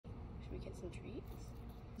some treats.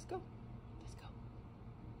 Let's go. Let's go.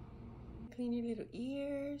 Clean your little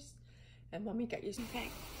ears. And mommy got you some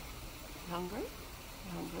thanks. You hungry?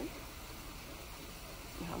 You hungry?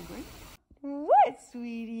 You hungry? What,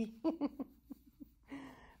 sweetie?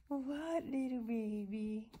 What, little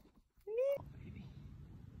baby? Little baby.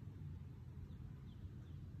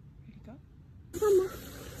 Ready to go? Mama.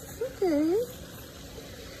 Okay.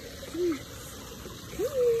 Come here. Come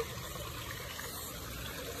here.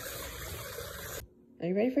 Are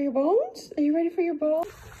you ready for your bones? Are you ready for your bones?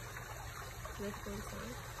 Let's go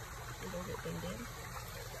inside and go get Din Din.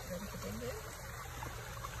 Ready for Din Din?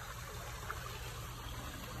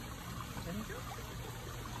 Ready to go?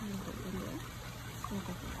 I'm gonna get Din Din. I'm gonna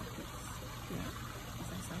go for walkies. Yeah? Does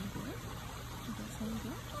that sound good? Does that sound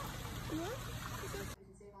good? Yeah?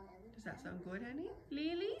 Does that sound good, honey?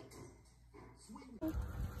 Lily?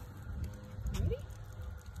 Ready?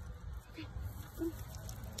 Okay.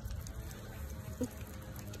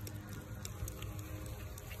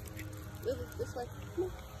 This way. Come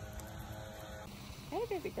on. Hey,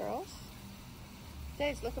 baby girls.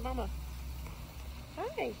 Daisy, look at mama.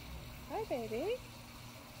 Hi. Hi, baby.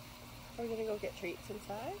 Are we gonna go get treats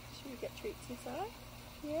inside? Should we get treats inside?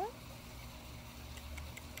 Yeah?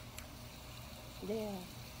 Yeah.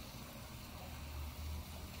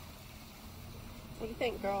 What do you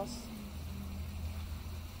think, girls?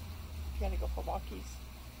 We gotta go for walkies.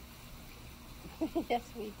 Yes,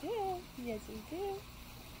 we do. Yes, we do.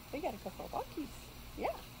 We gotta go for walkies.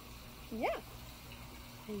 Yeah. Yeah.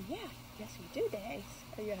 Yeah. Yes, we do, Daisy.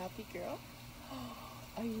 Are you a happy girl?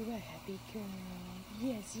 Are you a happy girl?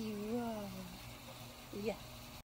 Yes, you are. Yeah.